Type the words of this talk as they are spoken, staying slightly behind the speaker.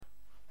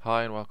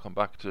Hi and welcome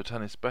back to the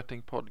Tennis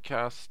Betting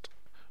Podcast.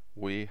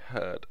 We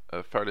had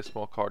a fairly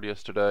small card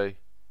yesterday.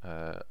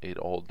 It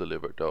all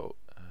delivered though.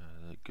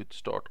 A good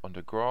start on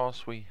the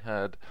grass. We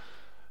had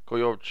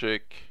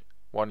Gojovcik,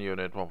 1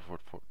 unit,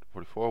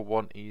 144,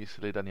 won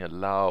easily. Daniel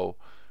Lau,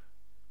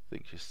 I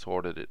think she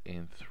sorted it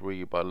in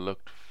 3, but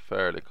looked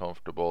fairly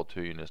comfortable.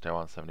 2 units there,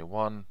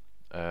 171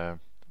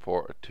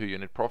 for a 2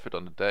 unit profit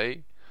on the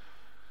day.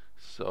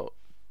 So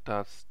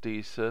that's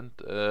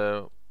decent.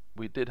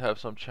 We did have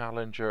some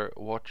Challenger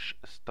watch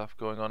stuff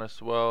going on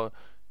as well.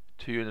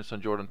 2 units on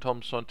Jordan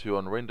Thompson, 2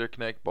 on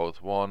Rinderknecht, both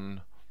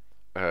won.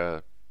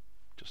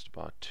 Just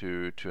about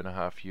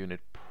 2.5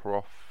 unit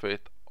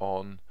profit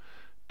on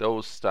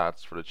those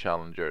stats for the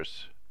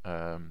Challengers.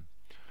 So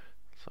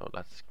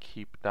let's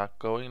keep that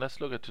going. Let's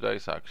look at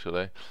today's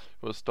actually.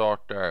 We'll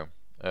start there.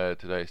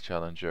 Today's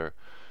Challenger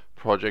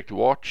Project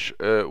Watch.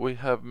 We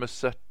have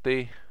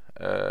Musetti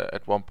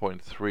at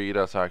 1.3.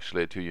 That's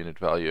actually a 2 unit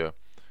value.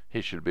 He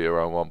should be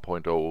around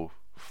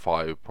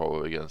 1.05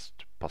 probably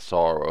against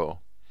Passaro.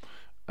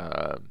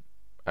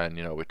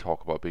 And we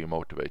talk about being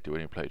motivated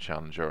when you play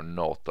Challenger or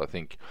not. I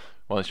think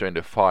once you're in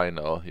the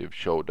final, you've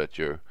showed that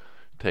you're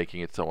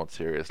taking it somewhat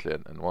seriously,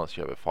 and once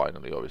you have a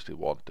final, you obviously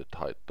want the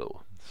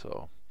title.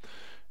 So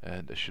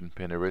there shouldn't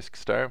be any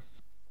risks there.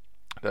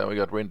 Then we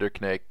got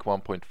Rinderknecht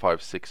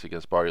 1.56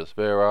 against Barrios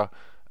Vera.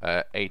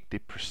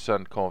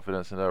 80%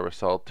 confidence in that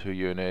result, 2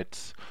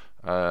 units.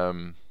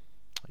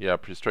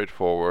 Pretty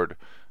straightforward.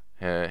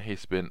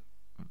 He's been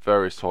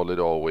very solid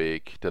all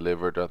week.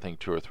 Delivered, I think,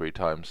 2 or 3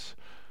 times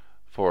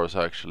for us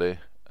actually.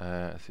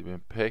 Has he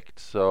been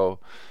picked? So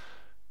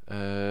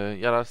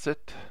that's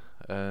it.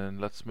 And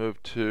let's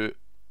move to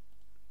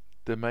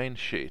the main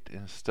sheet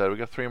instead. We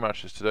got 3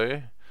 matches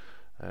today,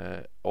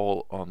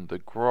 all on the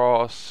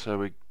grass.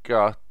 So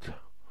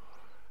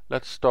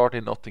let's start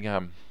in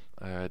Nottingham,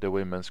 the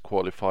women's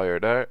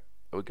qualifier there.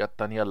 We got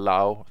Daniel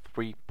Lau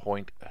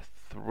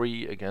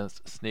 3.3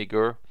 against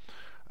Sneager.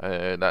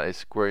 That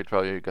is great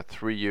value. You got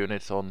 3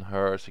 units on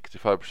her,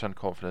 65%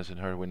 confidence in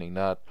her winning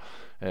that.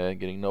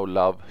 Getting no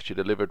love. She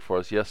delivered for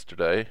us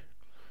yesterday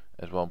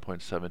at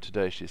 1.7.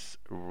 Today she's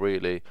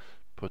really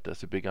put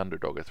as a big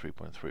underdog at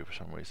 3.3 for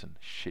some reason.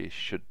 She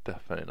should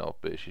definitely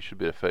not be. She should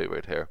be the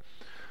favorite here.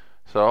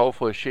 So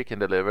hopefully she can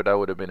deliver. That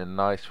would have been a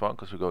nice one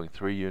because we're going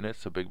 3 units,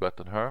 so big bet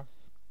on her.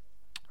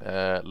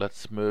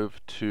 Let's move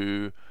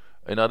to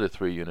another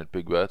 3 unit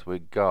big bet. We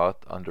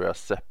got Andrea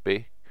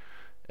Seppi.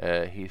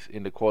 He's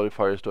in the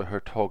qualifiers to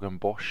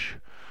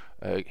Hertogenbosch.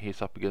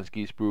 He's up against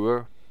Gies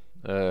Brewer.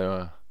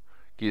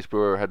 Gies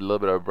Brewer had a little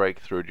bit of a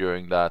breakthrough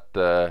during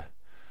that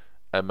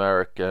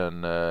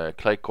American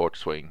clay court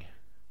swing,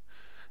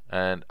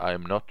 and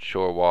I'm not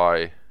sure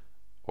why,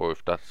 or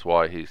if that's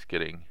why he's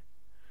getting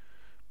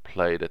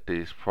played at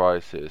these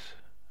prices.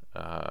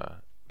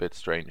 Bit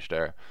strange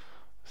there.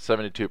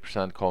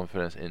 72%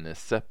 confidence in a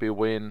Seppi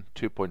win,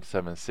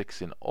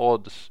 2.76 in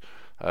odds.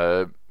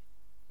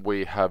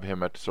 We have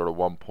him at sort of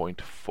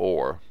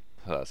 1.4.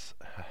 That's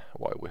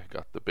why we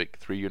got the big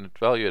 3 unit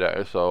value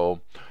there.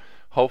 So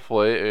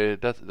hopefully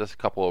that's a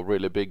couple of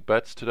really big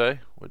bets today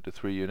with the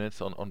 3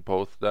 units on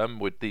both them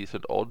with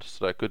decent odds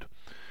that could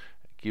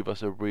give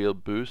us a real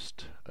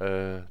boost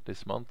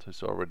this month.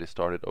 It's already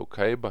started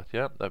okay, but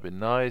yeah, that'd be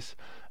nice.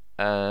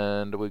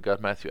 And we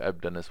got Matthew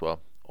Ebden as well,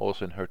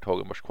 also in her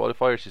Hertogenbosch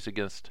qualifier. She's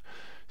against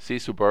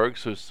Sisu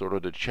Bergs, who's sort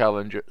of the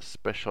challenger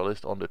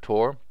specialist on the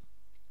tour.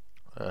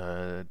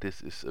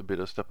 This is a bit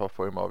of a step up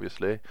for him,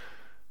 obviously.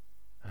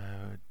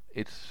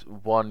 It's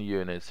 1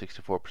 unit,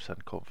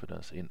 64%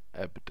 confidence in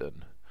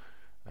Ebden.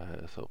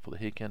 So hopefully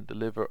he can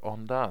deliver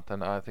on that.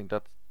 And I think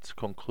that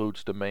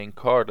concludes the main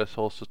card. Let's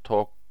also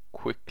talk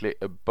quickly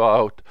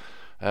about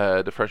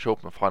the French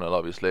Open final,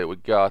 obviously. We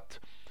got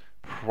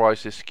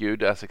prices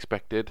skewed as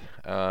expected.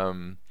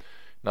 Nadal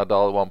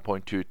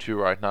 1.22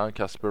 right now,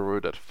 Casper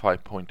Ruud at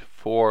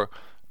 5.4.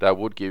 That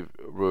would give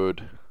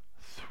Ruud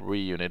 3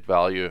 unit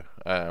value.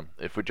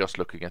 If we're just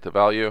looking at the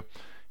value,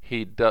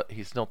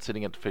 he's not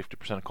sitting at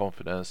 50%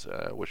 confidence,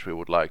 which we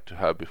would like to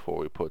have before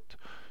we put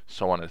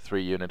someone at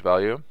 3 unit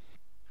value.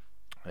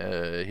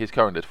 He's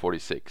currently at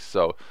 46,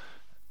 so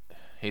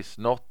he's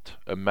not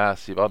a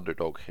massive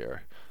underdog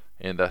here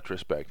in that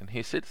respect, and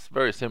he sits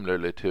very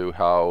similarly to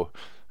how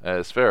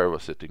Zverev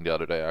was sitting the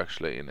other day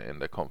actually in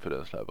the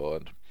confidence level.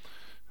 And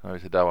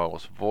obviously that one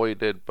was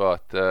voided,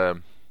 but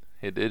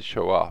he did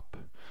show up.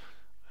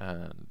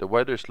 And the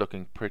weather is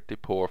looking pretty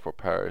poor for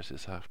Paris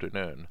this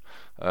afternoon.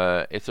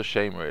 It's a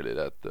shame really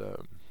that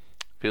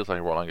feels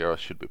like Roland Garros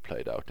should be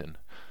played out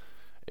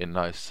in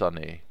nice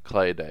sunny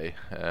clay day.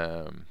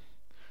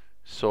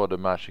 Saw the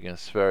match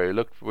against Zverev. It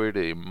looked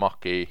really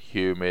mucky,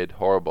 humid,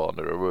 horrible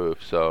under the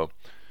roof. So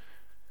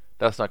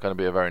that's not going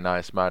to be a very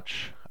nice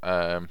match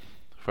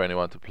for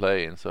anyone to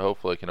play in. So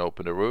hopefully they can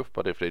open the roof.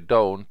 But if they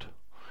don't,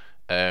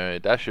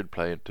 that should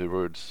play into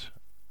Ruud's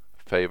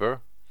favor.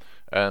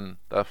 And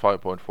that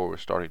 5.4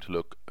 is starting to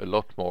look a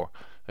lot more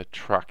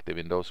attractive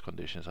in those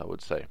conditions, I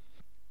would say.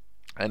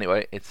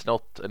 Anyway, it's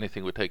not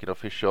anything we take an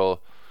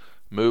official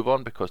move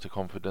on because the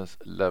confidence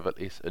level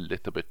is a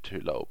little bit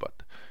too low,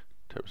 but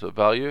In terms of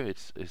value,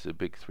 it's a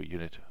big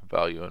 3-unit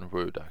value on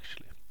Ruud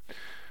actually.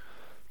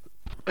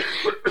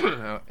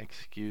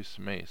 Excuse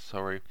me,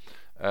 sorry.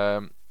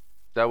 That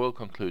will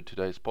conclude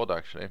today's pod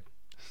actually.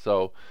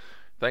 So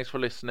thanks for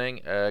listening.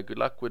 Good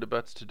luck with the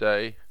bets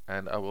today,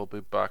 and I will be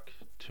back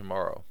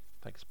tomorrow.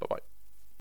 Thanks. Bye bye.